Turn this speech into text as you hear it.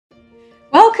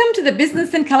Welcome to the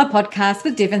Business in Colour podcast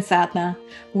with Div and Sadhna.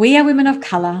 We are women of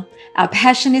colour, our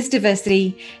passion is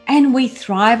diversity, and we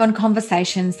thrive on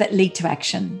conversations that lead to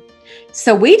action.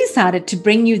 So we decided to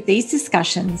bring you these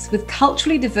discussions with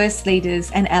culturally diverse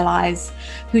leaders and allies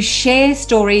who share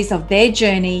stories of their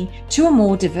journey to a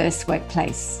more diverse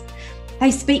workplace.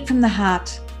 They speak from the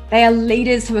heart. They are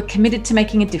leaders who are committed to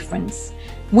making a difference.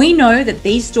 We know that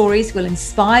these stories will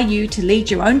inspire you to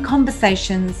lead your own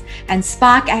conversations and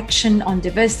spark action on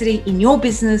diversity in your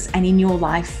business and in your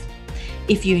life.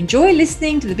 If you enjoy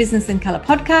listening to the Business in Colour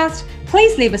podcast,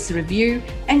 please leave us a review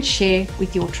and share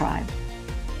with your tribe.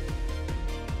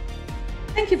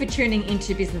 Thank you for tuning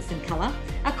into Business in Colour.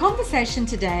 Our conversation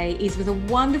today is with a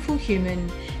wonderful human,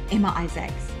 Emma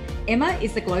Isaacs. Emma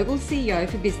is the global CEO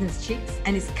for Business Chicks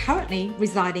and is currently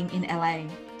residing in LA.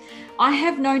 I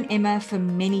have known Emma for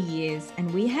many years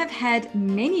and we have had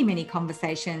many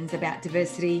conversations about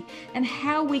diversity and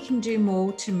how we can do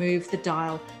more to move the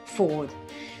dial forward.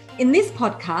 In this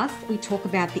podcast, we talk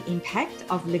about the impact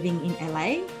of living in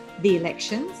LA, the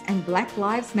elections and Black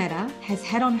Lives Matter has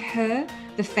had on her,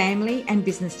 the family and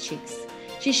Business Chicks.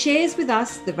 She shares with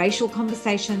us the racial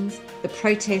conversations, the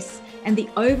protests and the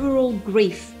overall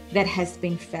grief that has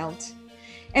been felt.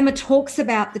 Emma talks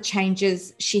about the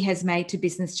changes she has made to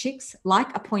Business Chicks,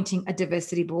 like appointing a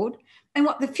diversity board, and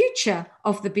what the future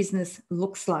of the business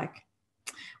looks like.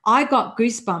 I got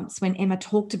goosebumps when Emma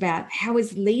talked about how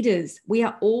as leaders, we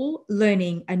are all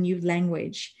learning a new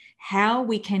language, how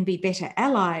we can be better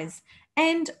allies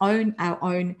and own our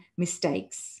own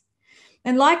mistakes.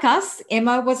 And like us,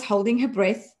 Emma was holding her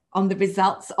breath on the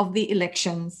results of the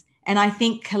elections. And I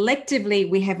think collectively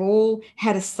we have all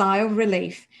had a sigh of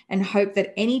relief and hope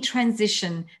that any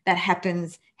transition that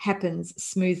happens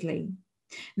smoothly.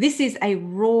 This is a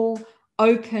raw,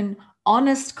 open,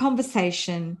 honest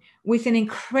conversation with an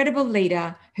incredible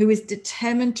leader who is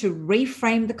determined to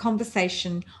reframe the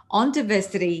conversation on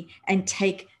diversity and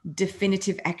take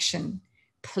definitive action.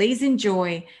 Please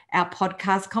enjoy our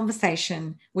podcast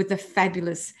conversation with the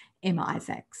fabulous Emma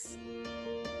Isaacs.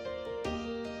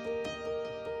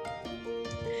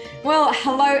 Well,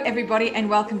 hello everybody and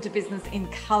welcome to Business in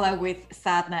Colour with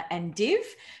Sadhna and Div.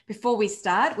 Before we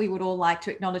start, we would all like to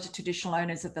acknowledge the traditional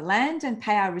owners of the land and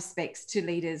pay our respects to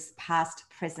leaders past,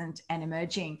 present and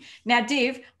emerging. Now,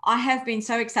 Div, I have been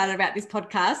so excited about this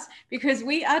podcast because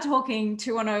we are talking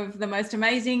to one of the most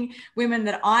amazing women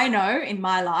that I know in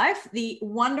my life, the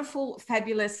wonderful,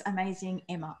 fabulous, amazing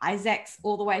Emma Isaacs,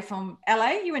 all the way from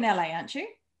LA. You're in LA, aren't you?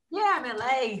 Yeah, I'm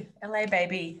LA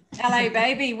baby. LA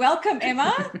baby. Welcome,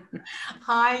 Emma.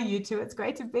 Hi, you two. It's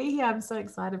great to be here. I'm so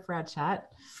excited for our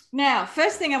chat. Now,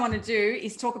 first thing I want to do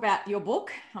is talk about your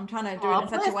book. I'm trying to do it in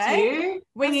such a way.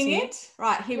 Winging it.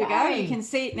 Right, here we go. You can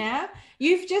see it now.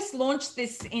 You've just launched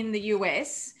this in the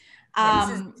US. This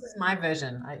is my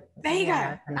version. There you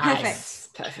go. Nice.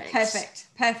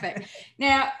 Perfect.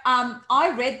 Now,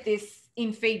 I read this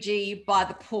in Fiji by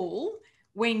the pool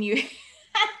when you...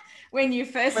 when you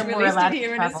first released it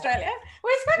here in Australia.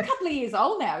 Well, it's about a couple of years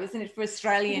old now, isn't it, for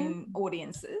Australian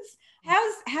audiences?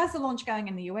 How's the launch going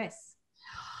in the US?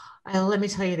 Let me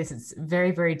tell you this, it's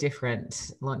very, very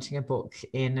different launching a book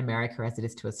in America as it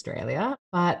is to Australia,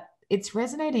 but it's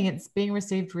resonating. It's being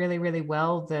received really, really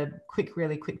well. The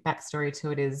really quick backstory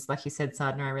to it is, like you said,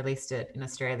 Sadhna, I released it in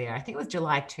Australia. I think it was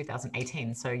July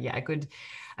 2018. So yeah,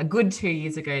 a good 2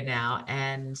 years ago now.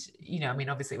 And,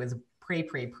 obviously it was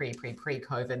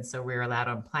pre-COVID. So we were allowed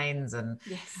on planes and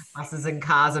buses and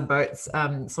cars and boats.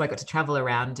 So I got to travel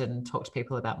around and talk to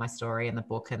people about my story and the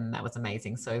book. And that was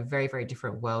amazing. So very, very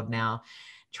different world now,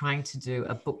 trying to do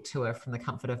a book tour from the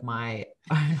comfort of my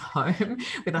own home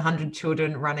with 100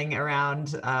 children running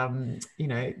around,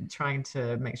 trying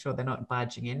to make sure they're not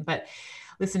barging in. But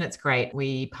listen, it's great.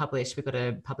 We've got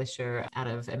a publisher out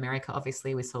of America.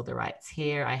 Obviously, we sold the rights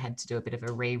here. I had to do a bit of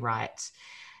a rewrite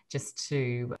just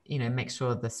to, make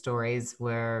sure the stories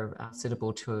were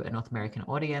suitable to a North American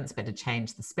audience, but to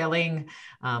change the spelling.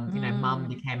 Mum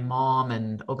became mom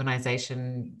and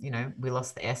organization, we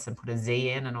lost the S and put a Z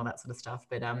in and all that sort of stuff.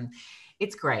 But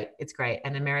it's great. It's great.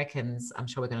 And Americans, I'm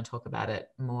sure we're going to talk about it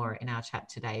more in our chat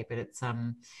today, but it's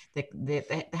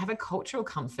they have a cultural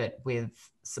comfort with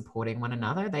supporting one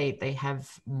another. They have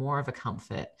more of a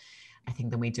comfort, I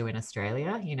think, than we do in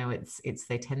Australia. It's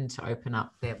they tend to open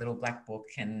up their little black book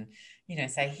and,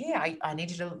 say, here, I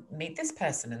need you to meet this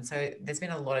person. And so there's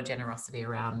been a lot of generosity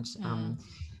around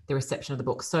the reception of the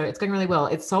book. So it's going really well.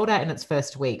 It's sold out in its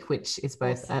first week, which is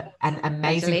both an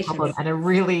amazing problem and a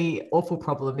really awful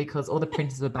problem because all the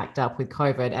printers were backed up with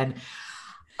COVID. And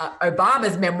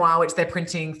Obama's memoir, which they're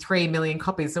printing 3 million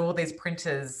copies. So all these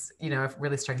printers, are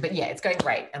really struggling. But yeah, it's going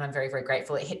great. And I'm very, very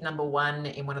grateful. It hit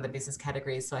 #1 in one of the business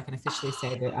categories. So I can officially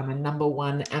say that I'm a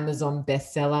 #1 Amazon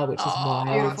bestseller, which is wild.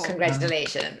 Beautiful.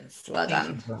 Congratulations. Well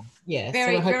done. Yeah.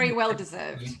 Very, so very well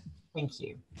deserved. Thank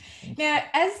you. Now,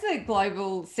 as the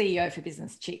global CEO for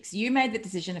Business Chicks, you made the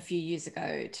decision a few years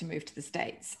ago to move to the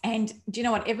States. And do you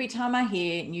know what? Every time I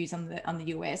hear news on the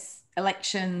US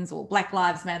elections or Black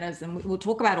Lives Matters, and we'll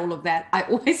talk about all of that, I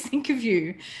always think of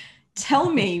you. Tell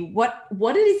me what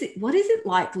is it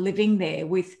like living there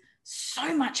with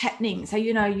so much happening? So,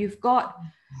 you've got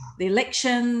the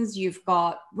elections, you've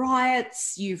got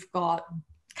riots, you've got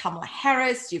Kamala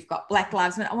Harris, you've got Black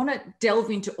Lives Matter. I want to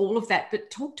delve into all of that, but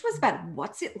talk to us about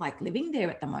what's it like living there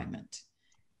at the moment.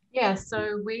 Yeah,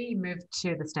 so we moved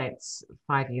to the States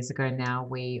 5 years ago now.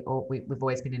 We've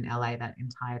always been in LA that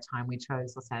entire time. We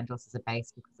chose Los Angeles as a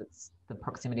base because it's the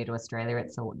proximity to Australia.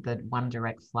 It's the one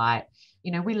direct flight.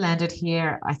 We landed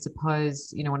here. I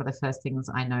suppose, one of the first things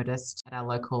I noticed at our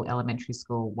local elementary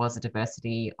school was the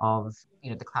diversity of,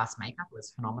 the class makeup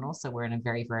was phenomenal. So we're in a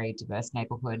very, very diverse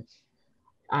neighborhood.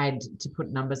 To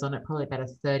put numbers on it, probably about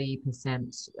a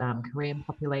 30% Korean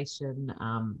population.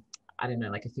 I don't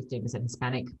know, like a 15%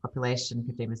 Hispanic population,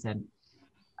 15%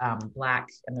 Black,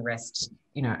 and the rest,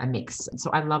 a mix.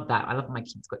 So I love that. I love my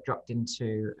kids got dropped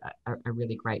into a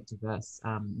really great, diverse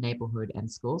neighborhood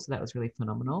and school. So that was really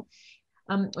phenomenal.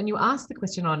 When you ask the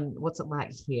question on what's it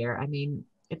like here, I mean,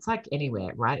 it's like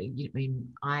anywhere, right?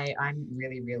 I'm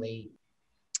really, really,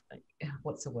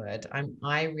 what's the word?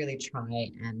 I really try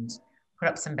and put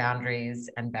up some boundaries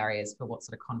and barriers for what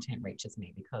sort of content reaches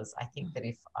me, because I think that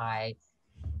if I,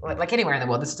 like anywhere in the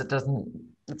world, it's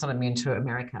not immune to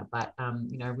America, but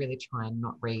really try and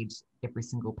not read every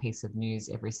single piece of news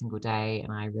every single day,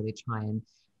 and I really try and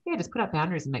just put up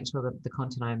boundaries and make sure that the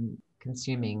content I'm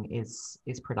consuming is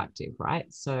productive, right?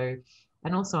 So,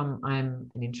 and also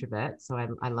I'm an introvert, so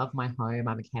I love my home.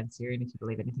 I'm a Cancerian, if you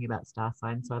believe anything about star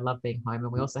signs, so I love being home,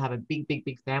 and we also have a big, big,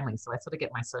 big family, so I sort of get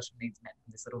my social needs met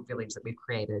in this little village that we've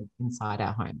created inside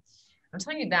our home. I'm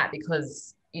telling you that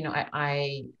because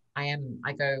I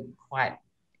go quite,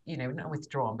 not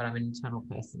withdrawn, but I'm an internal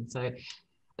person. So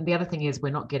the other thing is we're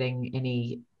not getting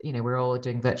any, we're all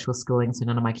doing virtual schooling. So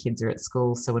none of my kids are at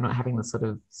school. So we're not having the sort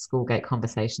of school gate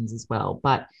conversations as well.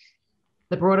 But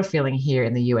the broader feeling here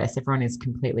in the US, everyone is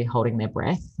completely holding their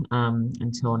breath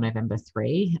until November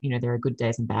 3. There are good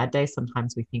days and bad days.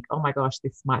 Sometimes we think, oh my gosh,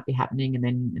 this might be happening. And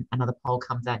then another poll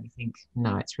comes out and you think,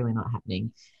 no, it's really not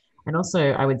happening. And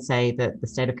also, I would say that the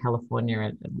state of California,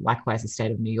 and likewise the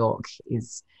state of New York,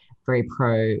 is very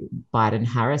pro Biden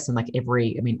Harris. And like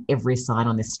every sign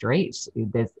on the street,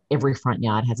 every front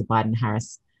yard has a Biden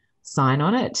Harris sign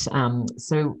on it.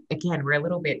 So again, we're a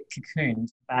little bit cocooned.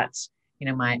 But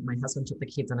my husband took the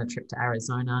kids on a trip to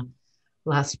Arizona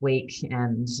last week,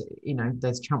 and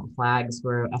those Trump flags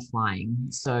are flying.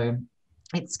 So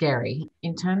it's scary.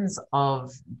 In terms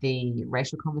of the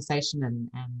racial conversation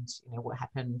and what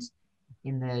happened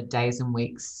in the days and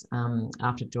weeks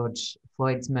after George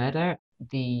Floyd's murder,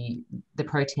 the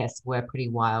protests were pretty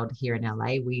wild here in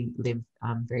LA. We live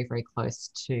very, very close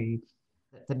to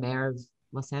the mayor of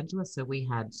Los Angeles, so we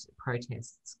had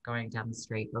protests going down the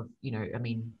street of,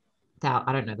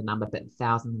 I don't know the number, but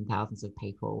thousands and thousands of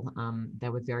people. They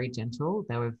were very gentle.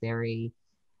 They were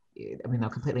they're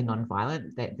completely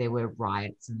non-violent. There were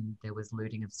riots and there was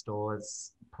looting of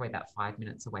stores probably about 5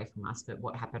 minutes away from us. But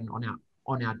what happened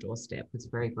on our doorstep was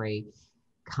very, very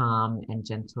calm and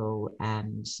gentle,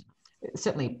 and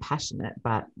certainly passionate.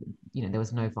 But there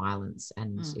was no violence,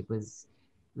 and it was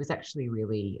actually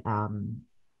really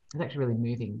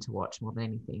moving to watch more than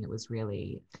anything. It was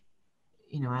really.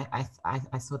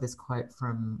 I saw this quote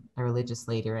from a religious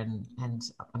leader, and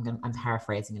I'm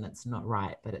paraphrasing, and it's not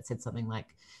right, but it said something like,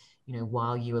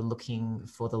 while you were looking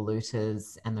for the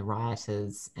looters and the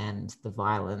rioters and the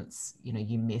violence,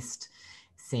 you missed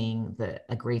seeing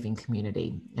a grieving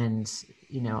community. And,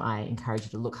 I encourage you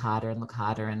to look harder and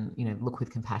look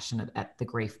with compassion at the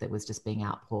grief that was just being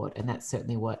outpoured. And that's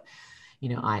certainly what,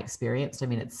 I experienced. I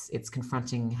mean, it's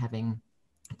confronting having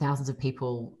thousands of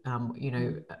people,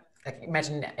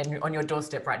 imagine on your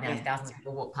doorstep right now, thousands of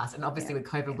people walk past, and obviously with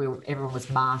COVID, everyone was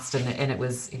masked, and it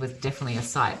was definitely a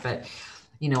sight. But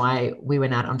we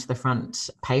went out onto the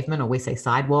front pavement, or we say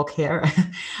sidewalk here,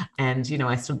 and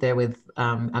I stood there with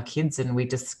our kids, and we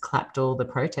just clapped all the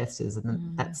protesters,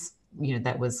 and that's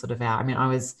that was sort of I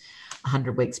was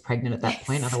 100 weeks pregnant at that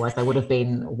point. Otherwise, I would have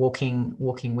been walking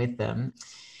with them.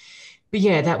 But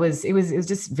yeah, it was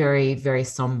just very, very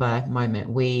somber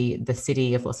moment. The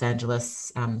city of Los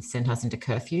Angeles sent us into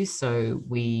curfew. So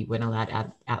we weren't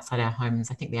allowed outside our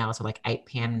homes. I think the hours were like 8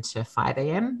 p.m. to 5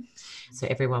 a.m. So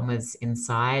everyone was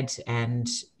inside. And,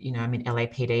 I mean,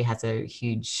 LAPD has a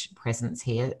huge presence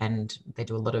here and they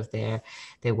do a lot of their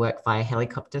work via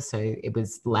helicopter. So it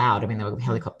was loud. I mean, there were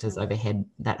helicopters overhead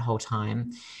that whole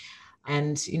time.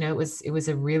 And it was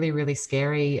a really, really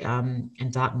scary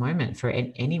and dark moment for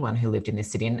anyone who lived in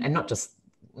this city, and not just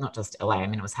LA. I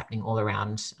mean, it was happening all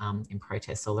around in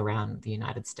protests all around the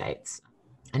United States.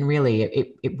 And really,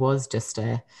 it was just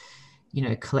a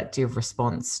collective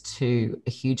response to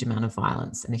a huge amount of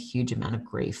violence and a huge amount of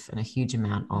grief and a huge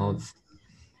amount of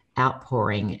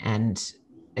outpouring and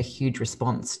a huge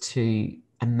response to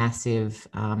a massive,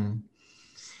 I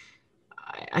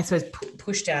suppose,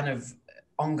 push down of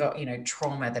ongoing,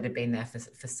 trauma that had been there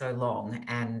for so long.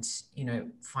 And,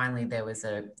 finally there was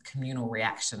a communal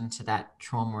reaction to that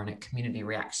trauma and a community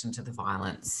reaction to the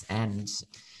violence. And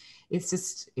it's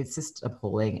just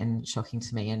appalling and shocking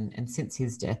to me. And since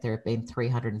his death, there have been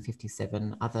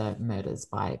 357 other murders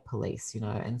by police,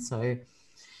 and so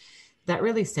that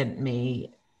really sent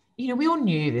me, we all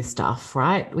knew this stuff,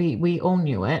 right? We all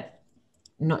knew it.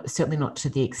 Certainly not to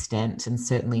the extent, and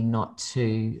certainly not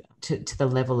to the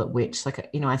level at which, like,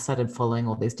 I started following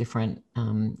all these different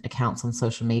accounts on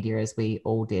social media, as we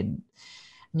all did.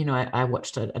 I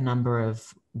watched a number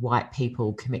of white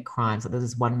people commit crimes. Like, there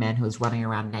was one man who was running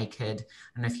around naked. I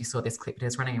don't know if you saw this clip, but he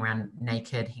was running around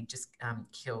naked. He just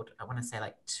killed, I want to say,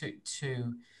 like two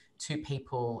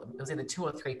people. It was either 2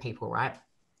 or 3 people, right?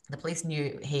 The police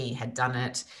knew he had done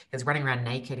it. He was running around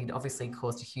naked. He'd obviously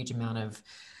caused a huge amount of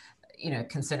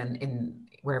concern in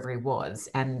wherever he was.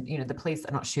 And, the police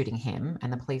are not shooting him,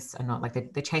 and the police are not, like,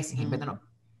 they're chasing him, but they're not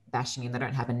bashing him. They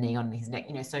don't have a knee on his neck,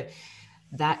 so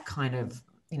that kind of,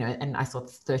 and I saw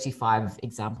 35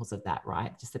 examples of that,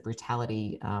 right? Just the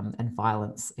brutality and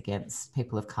violence against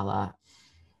people of color,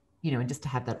 and just to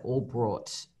have that all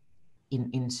brought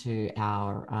into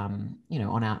our,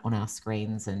 on our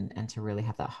screens, and to really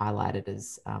have that highlighted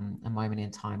as a moment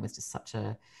in time was just such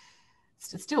a,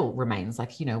 it still remains,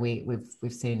 like, we've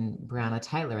seen Breonna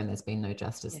Taylor and there's been no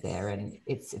justice there. And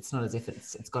it's not as if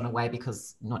it's gone away,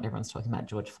 because not everyone's talking about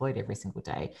George Floyd every single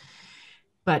day.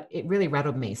 But it really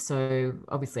rattled me. So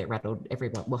obviously it rattled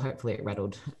everyone. Well, hopefully it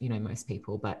rattled, most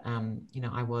people. But, I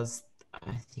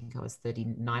think I was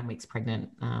 39 weeks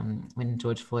pregnant when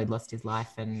George Floyd lost his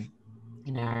life. And,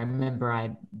 I remember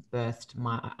I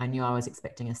knew I was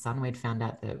expecting a son. We'd found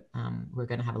out that we were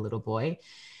going to have a little boy.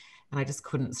 And I just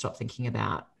couldn't stop thinking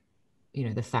about,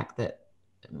 the fact that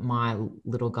my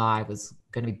little guy was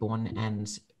going to be born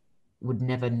and would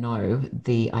never know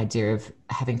the idea of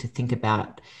having to think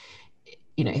about,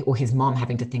 or his mom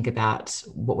having to think about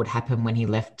what would happen when he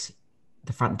left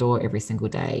the front door every single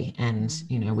day. And,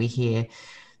 we hear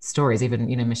stories, even,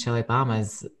 Michelle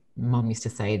Obama's mom used to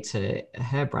say to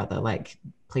her brother, like,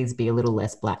 please be a little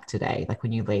less black today. Like,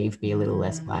 when you leave, be a little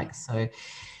less black. So,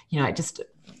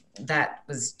 that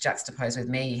was juxtaposed with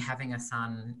me having a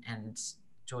son and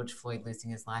George Floyd losing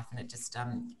his life. And it just,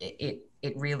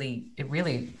 it really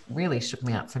shook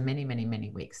me up for many, many, many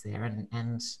weeks there.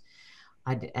 And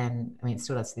I mean, it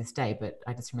still does to this day, but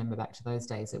I just remember back to those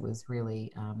days. It was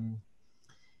really,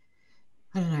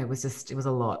 I don't know, it was a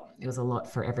lot. It was a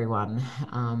lot for everyone.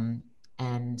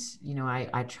 And,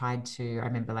 I tried to, I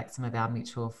remember, like, some of our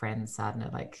mutual friends,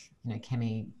 Sadna, like,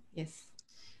 Kemi, yes,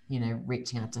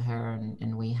 reaching out to her,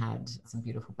 and we had some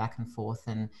beautiful back and forth.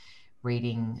 And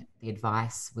reading the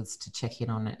advice was to check in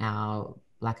on our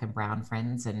Black and brown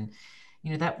friends. And,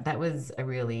 that was a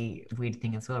really weird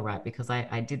thing as well, right? Because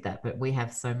I did that, but we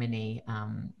have so many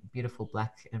beautiful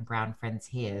Black and brown friends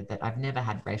here that I've never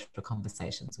had racial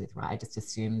conversations with, right? I just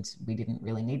assumed we didn't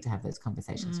really need to have those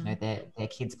conversations. Their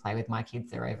kids play with my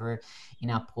kids. They're over in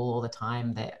our pool all the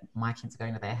time. My kids are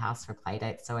going to their house for play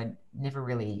dates. So I never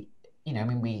really, I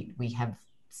mean, we have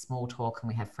small talk and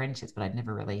we have friendships, but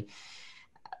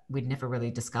we'd never really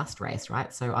discussed race,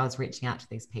 right? So I was reaching out to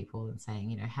these people and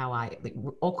saying,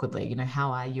 awkwardly,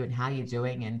 how are you and how are you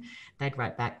doing? And they'd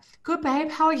write back, good, babe,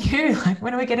 how are you? Like,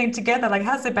 when are we getting together? Like,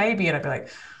 how's the baby? And I'd be like,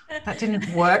 that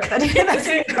didn't work. That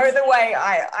didn't go the way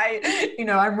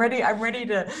I'm ready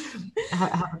to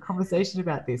have a conversation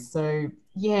about this. So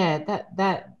yeah,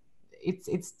 that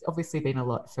it's obviously been a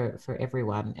lot for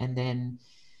everyone. And then,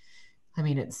 I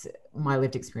mean, it's my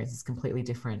lived experience is completely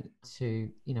different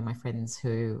to, my friends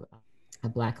who are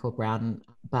Black or brown,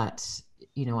 but,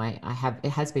 it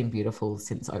has been beautiful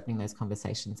since opening those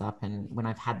conversations up. And when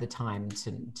I've had the time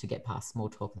to get past small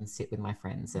talk and sit with my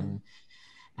friends, and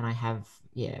I have,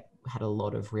 had a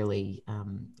lot of really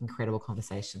incredible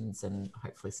conversations, and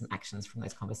hopefully some actions from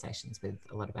those conversations with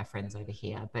a lot of our friends over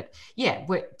here. But yeah,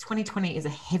 2020 is a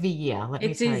heavy year. Let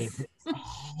me tell you, it's a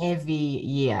heavy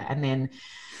year. And then,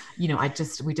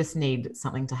 we just need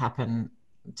something to happen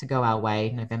to go our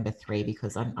way November 3,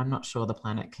 because I'm not sure the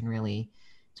planet can really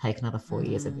take another 4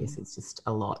 years of this. It's just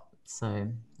a lot. So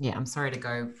yeah, I'm sorry to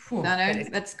go. No,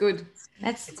 that's good.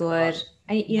 That's good.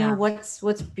 And you know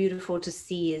what's beautiful to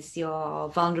see is your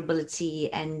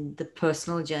vulnerability and the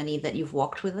personal journey that you've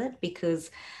walked with it, because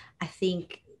I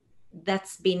think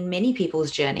that's been many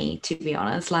people's journey, to be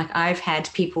honest. Like, I've had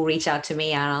people reach out to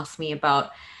me and ask me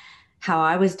about how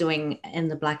I was doing in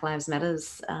the Black Lives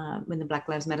Matters, when the Black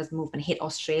Lives Matters movement hit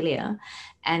Australia.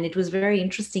 And it was very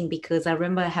interesting because I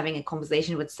remember having a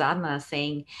conversation with Sadhna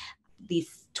saying,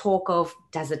 this talk of,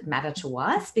 does it matter to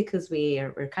us because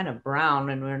we're kind of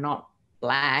brown and we're not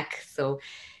black, so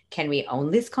can we own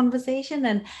this conversation?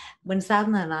 And when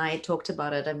Sadhna and I talked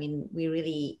about it, I mean,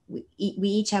 we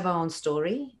each have our own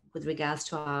story with regards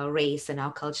to our race and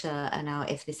our culture and our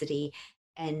ethnicity,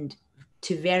 and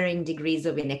to varying degrees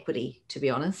of inequity, to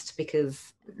be honest,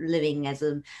 because living as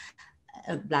a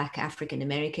Black African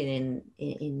American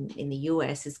in the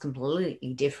US is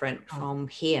completely different from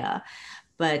here.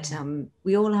 But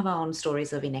we all have our own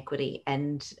stories of inequity,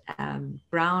 and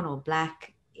brown or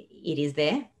black, it is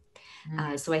there.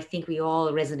 So I think we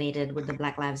all resonated with the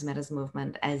Black Lives Matters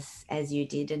movement as you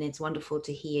did, and it's wonderful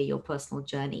to hear your personal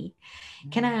journey.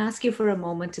 Can I ask you for a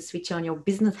moment to switch on your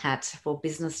business hat for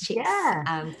Business Chicks?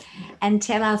 And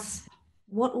tell us,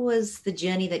 what was the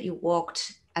journey that you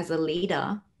walked as a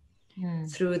leader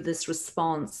through this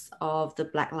response of the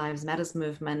Black Lives Matters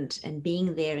movement, and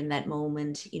being there in that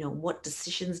moment? You know, what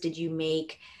decisions did you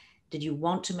make? Did you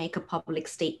want to make a public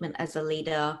statement as a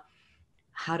leader?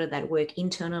 How did that work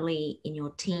internally in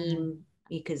your team?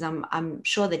 Because I'm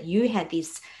sure that you had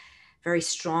this very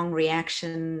strong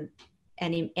reaction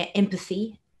and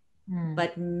empathy,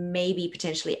 but maybe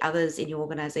potentially others in your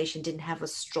organization didn't have a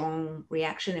strong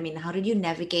reaction. I mean, how did you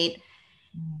navigate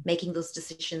making those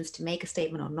decisions to make a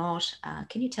statement or not?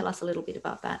 Can you tell us a little bit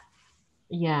about that?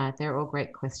 Yeah, they're all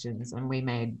great questions, and we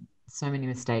made so many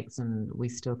mistakes, and we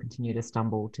still continue to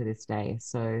stumble to this day.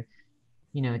 So,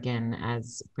 again,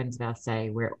 as friends of ours say,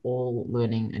 we're all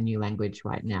learning a new language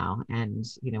right now, and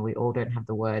we all don't have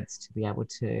the words to be able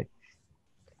to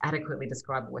adequately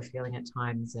describe what we're feeling at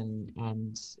times, and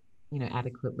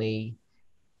adequately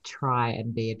try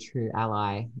and be a true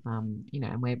ally,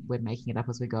 and we're making it up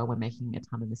as we go. We're making a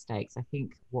ton of mistakes. I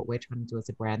think what we're trying to do as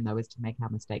a brand, though, is to make our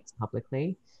mistakes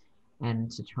publicly, and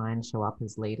to try and show up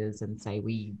as leaders and say,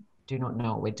 we do not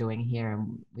know what we're doing here,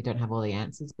 and we don't have all the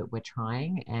answers, but we're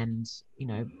trying, and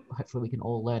hopefully we can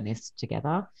all learn this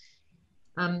together.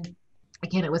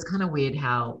 Again, it was kind of weird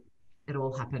how it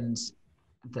all happened,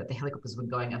 that the helicopters were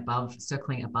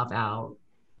circling above our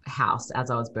house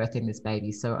as I was birthing this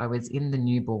baby. So I was in the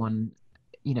newborn,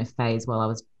 phase while I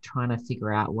was trying to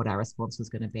figure out what our response was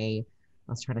going to be.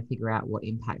 I was trying to figure out what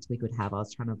impact we could have. I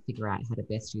was trying to figure out how to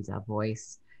best use our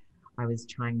voice. I was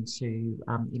trying to,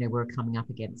 we're coming up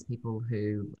against people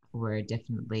who were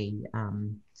definitely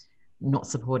not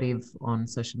supportive on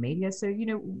social media. So,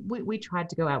 we tried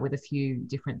to go out with a few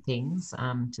different things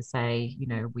to say,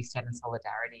 we stand in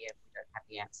solidarity and we don't have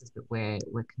the answers, but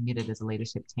we're committed as a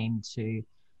leadership team to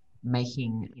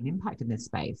making an impact in this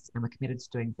space, and we're committed to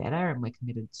doing better, and we're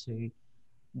committed to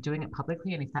doing it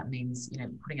publicly. And if that means,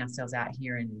 putting ourselves out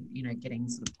here and, getting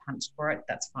sort of punched for it,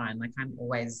 that's fine. Like, I'm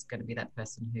always going to be that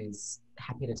person who's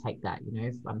happy to take that,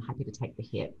 I'm happy to take the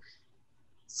hit.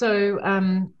 So,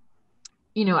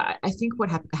 I think what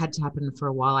had to happen for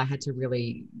a while, I had to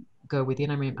really go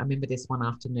within. I remember this one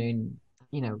afternoon,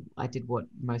 I did what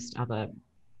most other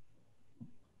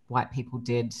white people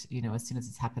did, as soon as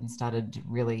this happened, started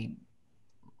really,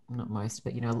 not most,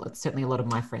 but certainly a lot of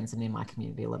my friends and in my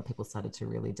community, a lot of people started to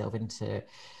really delve into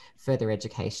further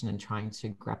education and trying to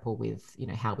grapple with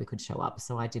how we could show up.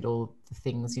 So I did all the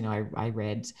things. I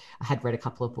had read a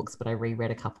couple of books, but I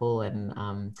reread a couple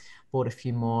and bought a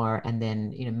few more, and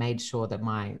then made sure that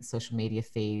my social media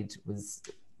feed was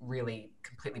really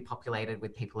completely populated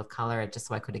with people of color, just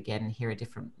so I could again hear a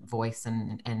different voice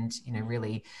and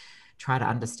really try to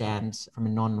understand from a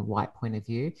non-white point of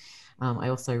view.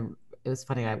 It was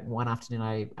funny, one afternoon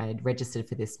I had registered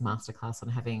for this masterclass on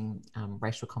having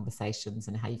racial conversations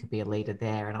and how you could be a leader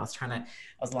there. And I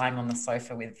was lying on the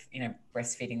sofa with,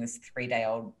 breastfeeding this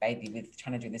 3-day-old baby,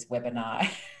 trying to do this webinar,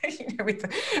 with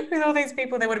all these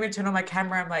people. They wanted me to turn on my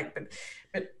camera. I'm like,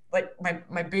 but like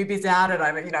my boob is out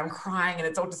and I'm crying and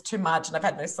it's all just too much and I've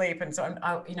had no sleep. And so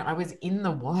I was in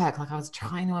the work, like I was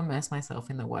trying to immerse myself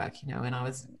in the work, and I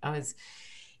was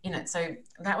in it. So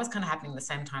that was kind of happening at the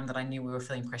same time that I knew we were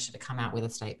feeling pressure to come out with a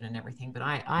statement and everything. But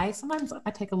I sometimes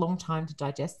I take a long time to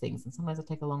digest things, and sometimes I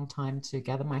take a long time to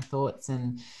gather my thoughts.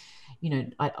 And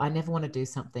I never want to do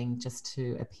something just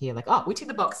to appear like, oh, we tick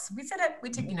the box, we said it,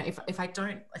 we tick. If I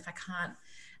can't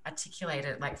articulate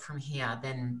it like from here,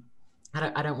 then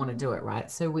I don't want to do it,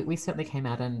 right? So we certainly came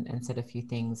out and said a few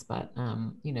things, but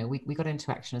we got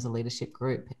into action as a leadership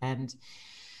group, and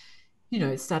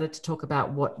started to talk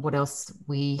about what else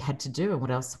we had to do and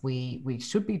what else we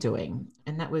should be doing.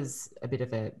 And that was a bit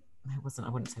of I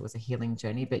wouldn't say it was a healing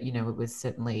journey, but it was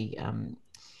certainly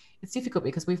it's difficult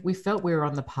because we felt we were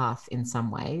on the path in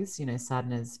some ways.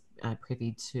 Sadhana's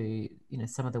privy to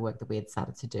some of the work that we had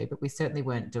started to do, but we certainly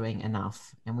weren't doing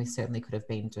enough, and we certainly could have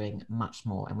been doing much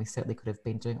more, and we certainly could have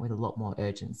been doing it with a lot more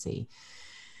urgency.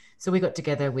 So we got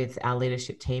together with our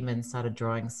leadership team and started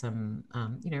drawing some,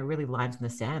 really lines in the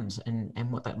sand.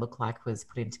 And what that looked like was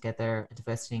putting together a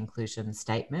diversity and inclusion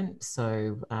statement.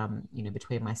 So,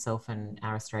 between myself and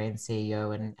our Australian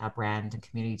CEO and our brand and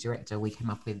community director, we came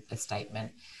up with a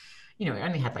statement. It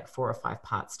only had like 4 or 5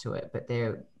 parts to it, but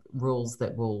they're rules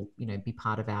that will, be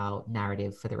part of our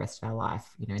narrative for the rest of our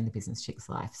life, in the Business Chicks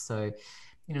life. So,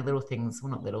 little things,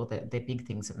 well, not little, they're big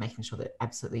things, of making sure that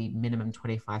absolutely minimum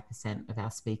 25% of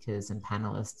our speakers and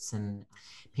panelists and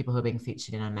people who are being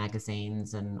featured in our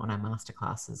magazines and on our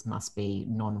masterclasses must be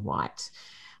non-white.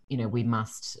 We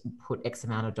must put X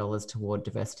amount of dollars toward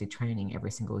diversity training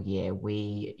every single year.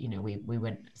 We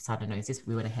went, Sadhana knows this,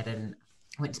 we went ahead and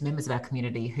went to members of our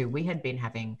community who we had been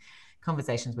having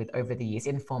conversations with over the years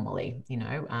informally.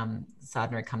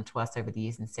 Sadhana had come to us over the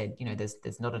years and said,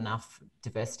 there's not enough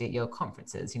diversity at your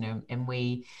conferences, and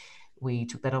we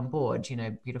took that on board.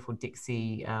 Beautiful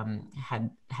Dixie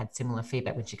had similar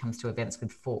feedback when she comes to events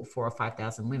with 4 or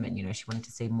 5,000 women. She wanted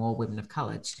to see more women of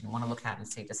color. She didn't want to look out and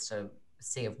see just a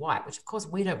sea of white, which of course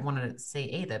we don't want to see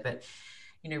either. But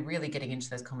really getting into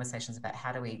those conversations about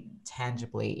how do we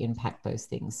tangibly impact those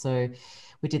things. So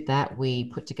we did that. We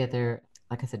put together,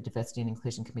 like I said, diversity and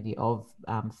inclusion committee of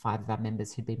 5 of our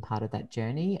members who'd been part of that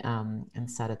journey, and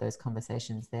started those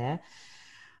conversations there.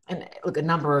 And look, a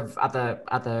number of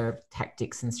other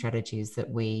tactics and strategies that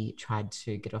we tried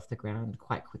to get off the ground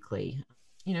quite quickly,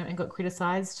 and got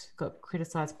criticized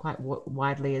quite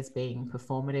widely as being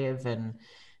performative and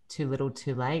too little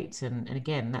too late. And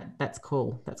again, that's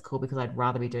cool. That's cool, because I'd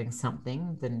rather be doing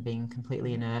something than being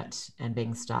completely inert and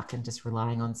being stuck and just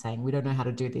relying on saying, we don't know how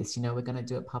to do this. We're going to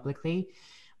do it publicly.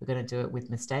 We're going to do it with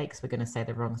mistakes. We're going to say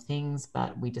the wrong things,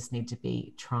 but we just need to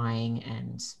be trying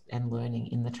and learning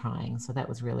in the trying. So that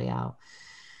was really our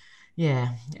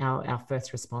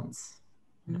first response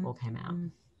when it all came out.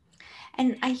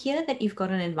 And I hear that you've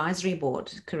got an advisory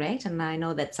board, correct? And I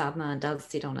know that Sadhana does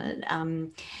sit on it.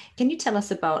 Can you tell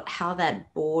us about how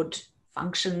that board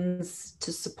functions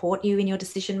to support you in your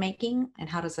decision making, and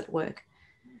how does it work?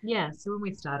 Yeah, so when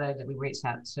we started, we reached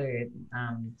out to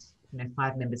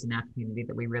 5 members in our community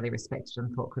that we really respected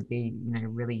and thought could be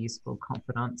really useful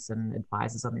confidants and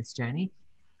advisors on this journey.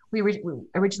 We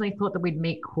originally thought that we'd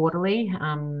meet quarterly.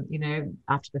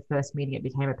 After the first meeting, it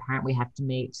became apparent we have to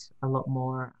meet a lot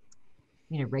more,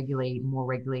 more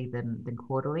regularly than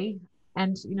quarterly.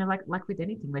 And like with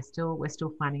anything, we're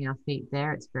still finding our feet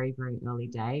there. It's very, very early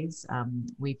days.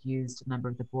 We've used a number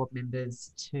of the board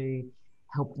members to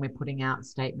help when we're putting out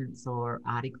statements or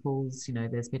articles.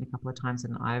 There's been a couple of times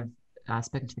when I've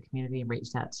spoken to the community and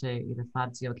reached out to either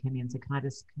Fudzy or Kenny and said, can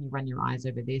you run your eyes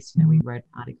over this? We wrote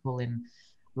an article in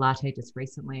Latte just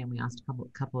recently, and we asked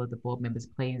a couple of the board members,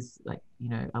 please,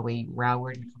 are we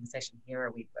railroading the conversation here?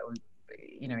 Are we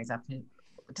is up to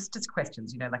just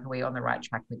questions, are we on the right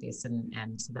track with this?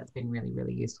 And so that's been really,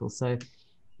 really useful. So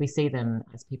we see them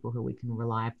as people who we can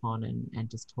rely upon and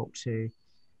just talk to,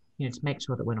 to make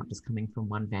sure that we're not just coming from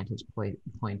one vantage point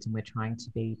and we're trying to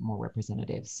be more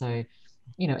representative. So,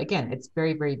 again, it's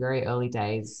very, very, very early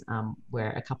days.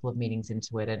 We're a couple of meetings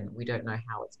into it and we don't know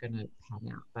how it's going to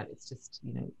pan out, but it's just,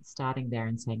 starting there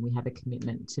and saying we have a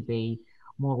commitment to be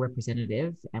more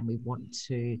representative and we want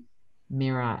to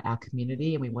mirror our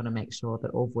community and we want to make sure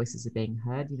that all voices are being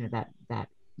heard. That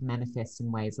manifests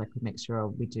in ways like we make sure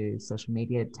we do social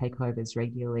media takeovers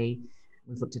regularly.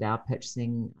 We've looked at our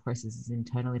purchasing processes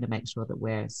internally to make sure that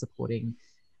we're supporting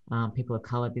people of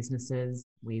color businesses.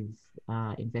 We've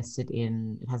invested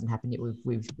in, it hasn't happened yet,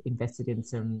 we've invested in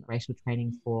some racial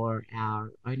training for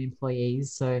our own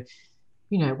employees. So,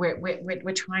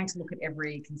 we're trying to look at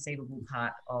every conceivable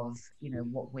part of,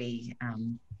 what we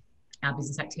our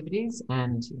business activities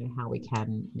and how we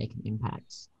can make an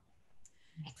impact.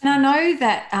 And I know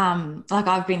that, like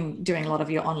I've been doing a lot of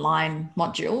your online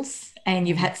modules, and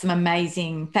you've had some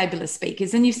amazing, fabulous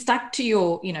speakers, and you've stuck to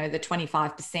your, the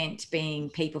 25% being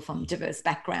people from diverse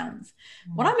backgrounds.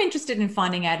 What I'm interested in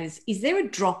finding out is there a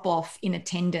drop off in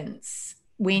attendance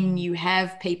when you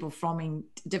have people from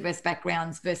diverse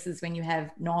backgrounds versus when you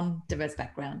have non-diverse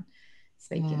background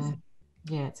speakers?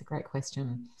 Yeah, it's a great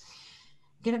question.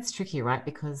 Again, it's tricky, right?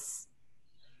 Because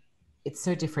it's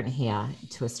so different here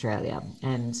to Australia.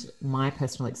 And my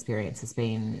personal experience has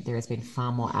been there has been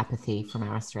far more apathy from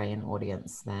our Australian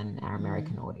audience than our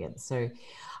American audience. So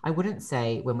I wouldn't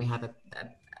say when we have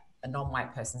a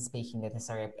non-white person speaking there's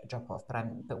necessarily a drop-off,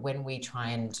 but when we try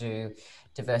and do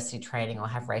diversity training or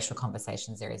have racial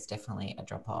conversations, there is definitely a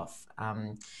drop-off.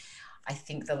 I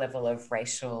think the level of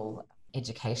racial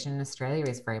education in Australia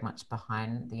is very much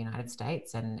behind the United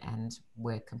States, and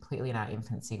we're completely in our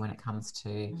infancy when it comes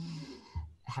to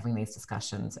having these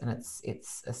discussions. And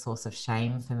it's a source of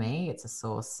shame for me. It's a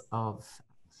source of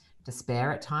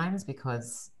despair at times,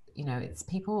 because it's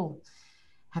people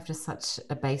have just such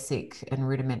a basic and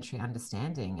rudimentary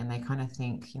understanding, and they kind of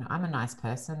think, I'm a nice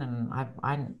person, and I've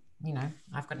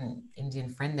got an Indian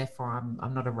friend, therefore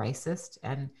I'm not a racist.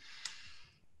 And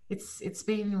it's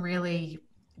been really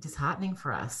disheartening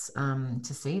for us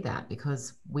to see that,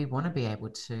 because we want to be able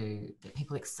to get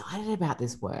people excited about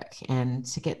this work and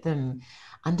to get them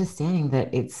understanding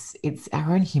that it's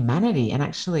our own humanity, and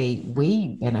actually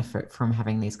we benefit from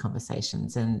having these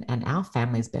conversations, and our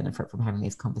families benefit from having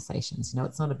these conversations.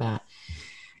 It's not about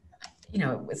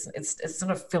it's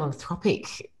not a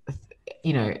philanthropic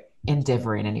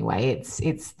endeavor in any way.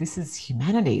 This is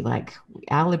humanity. Like,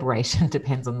 our liberation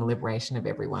depends on the liberation of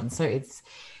everyone. So it's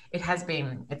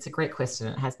a great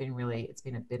question. It's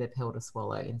been a bitter pill to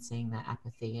swallow in seeing that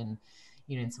apathy, and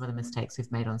in some of the mistakes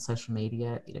we've made on social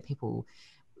media. People,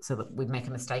 so that we make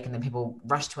a mistake and then people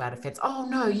rush to our defense. Oh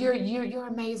no, you're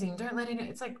amazing, don't let it.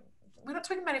 It's like, we're not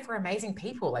talking about it for amazing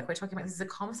people. Like, we're talking about, this is a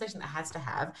conversation that has to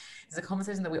have. It's a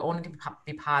conversation that we all need to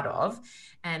be part of.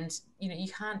 And,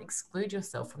 you can't exclude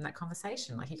yourself from that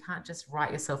conversation. Like, you can't just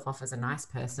write yourself off as a nice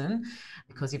person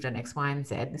because you've done X, Y, and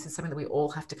Z. This is something that we all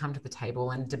have to come to the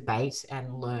table and debate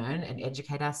and learn and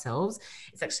educate ourselves.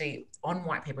 It's actually on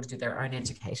white people to do their own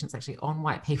education. It's actually on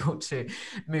white people to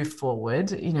move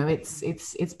forward.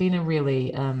 It's been a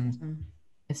really,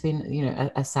 it's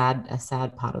been, a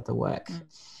sad part of the work.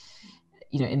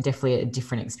 And definitely a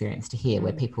different experience to hear,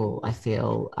 where people, I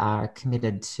feel, are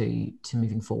committed to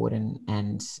moving forward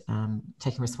and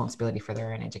taking responsibility for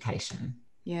their own education.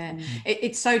 Yeah,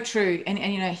 it's so true. And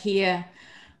here,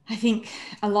 I think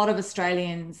a lot of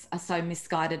Australians are so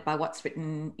misguided by what's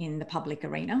written in the public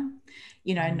arena.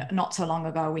 Not so long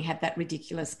ago, we had that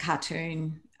ridiculous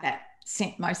cartoon that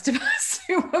sent most of us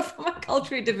who were from a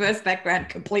culturally diverse background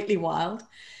completely wild.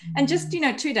 And just,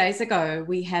 2 days ago,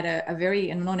 we had a very,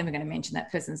 and I'm not even going to mention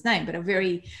that person's name, but a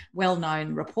very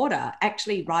well-known reporter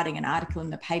actually writing an article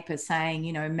in the paper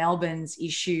saying, Melbourne's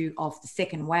issue of the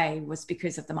second wave was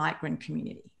because of the migrant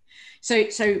community. So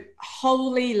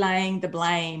wholly laying the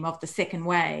blame of the second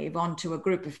wave onto a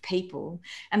group of people.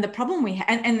 And the problem we have,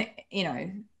 and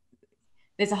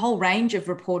there's a whole range of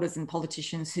reporters and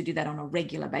politicians who do that on a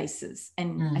regular basis.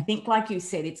 And I think, like you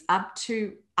said, it's up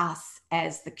to us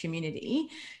as the community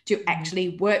to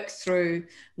actually work through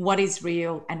what is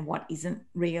real and what isn't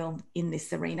real in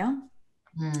this arena.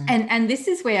 And this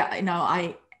is where,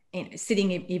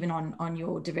 sitting even on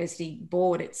your diversity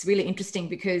board, it's really interesting,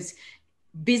 because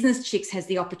Business Chicks has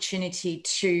the opportunity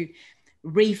to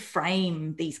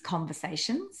reframe these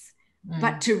conversations.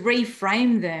 But to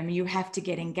reframe them, you have to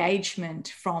get engagement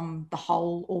from the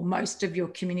whole or most of your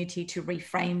community to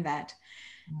reframe that.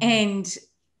 And,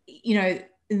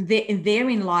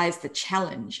 therein lies the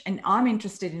challenge. And I'm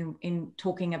interested in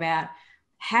talking about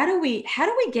how do we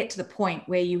get to the point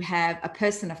where you have a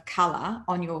person of color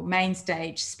on your main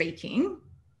stage speaking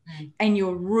and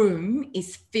your room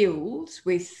is filled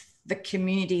with the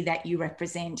community that you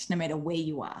represent, no matter where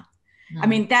you are. I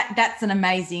mean, that's an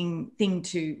amazing thing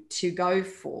to go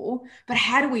for. But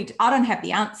how do we, I don't have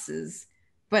the answers,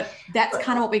 but that's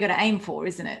kind of what we got to aim for,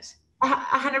 isn't it?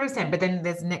 100%. But then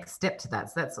there's next step to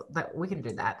that. So that we can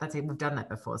do that. That's it. We've done that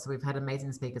before. So we've had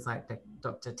amazing speakers like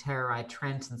Dr. Terai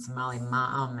Trent and Somali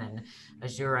Ma'am and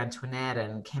Azure Antoinette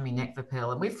and Kemi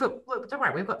Nekvapil. And don't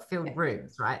worry, we've got filled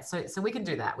rooms, right? So we can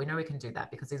do that. We know we can do that,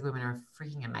 because these women are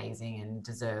freaking amazing and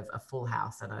deserve a full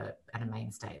house and a main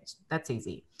stage. That's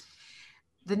easy.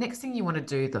 The next thing you want to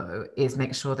do, though, is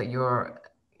make sure that you're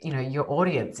you know, your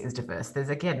audience is diverse. There's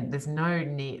no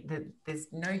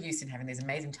use in having these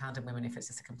amazing talented women if it's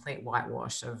just a complete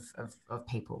whitewash of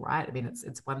people, right? I mean,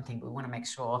 it's one thing, but we want to make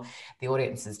sure the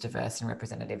audience is diverse and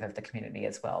representative of the community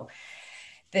as well.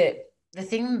 The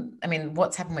thing, I mean,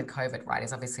 what's happened with COVID, right,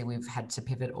 is obviously we've had to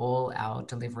pivot all our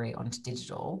delivery onto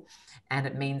digital, and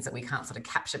it means that we can't sort of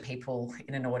capture people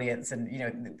in an audience, and, you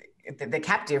know, they're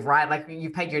captive, right? Like, you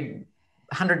paid your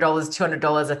 $100, $200,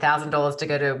 $1,000 to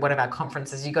go to one of our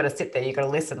conferences. You got to sit there, you got to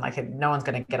listen. Like, no one's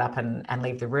going to get up and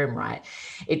leave the room, right?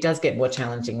 It does get more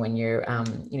challenging when you're,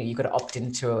 you know, you've got to opt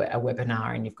into a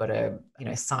webinar, and you've got to, you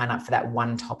know, sign up for that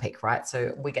one topic, right?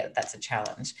 So we get that's a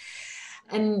challenge.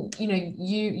 And, you know,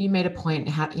 you made a point,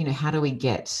 how do we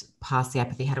get past the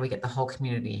apathy? How do we get the whole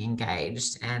community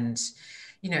engaged? And,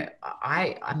 you know,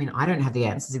 I mean, I don't have the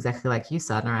answers exactly like you,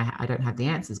 Sadhna. I don't have the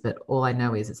answers, but all I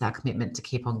know is it's our commitment to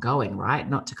keep on going, right?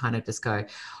 Not to kind of just go,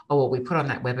 oh, well, we put on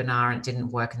that webinar and it didn't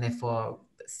work, and therefore,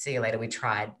 see you later, we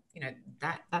tried. You know,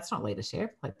 that's not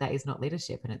leadership. Like, that is not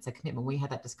leadership. And it's a commitment. We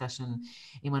had that discussion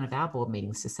in one of our board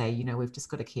meetings to say, you know, we've just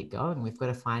got to keep going. We've got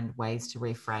to find ways to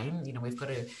reframe. You know, we've got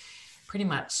to pretty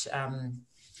much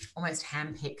almost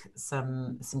handpick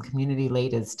some community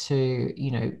leaders to,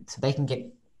 you know, so they can get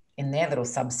in their little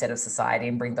subset of society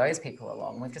and bring those people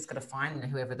along. We've just got to find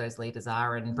whoever those leaders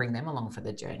are and bring them along for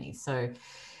the journey. So,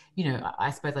 you know,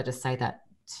 I suppose I just say that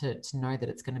to know that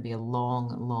it's going to be a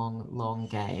long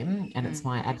game. And it's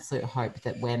my absolute hope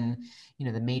that when, you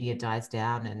know, the media dies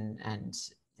down and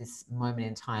this moment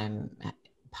in time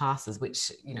passes,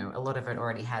 which, you know, a lot of it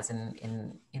already has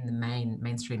in the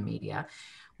mainstream media,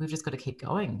 we've just got to keep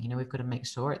going. You know, we've got to make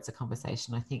sure it's a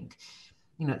conversation. I think,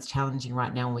 you know, it's challenging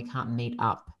right now when we can't meet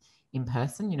up in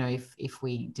person. You know, if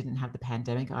we didn't have the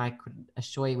pandemic, I could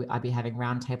assure you I'd be having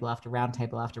roundtable after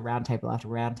roundtable after roundtable after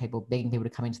roundtable, begging people to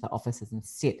come into the offices and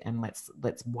sit and let's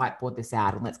whiteboard this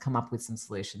out, and let's come up with some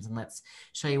solutions, and let's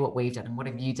show you what we've done and what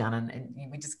have you done. And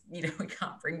we just, you know, we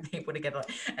can't bring people together,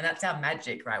 and that's our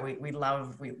magic, right? We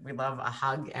love a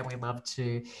hug, and we love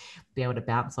to be able to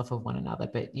bounce off of one another.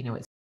 But, you know, it's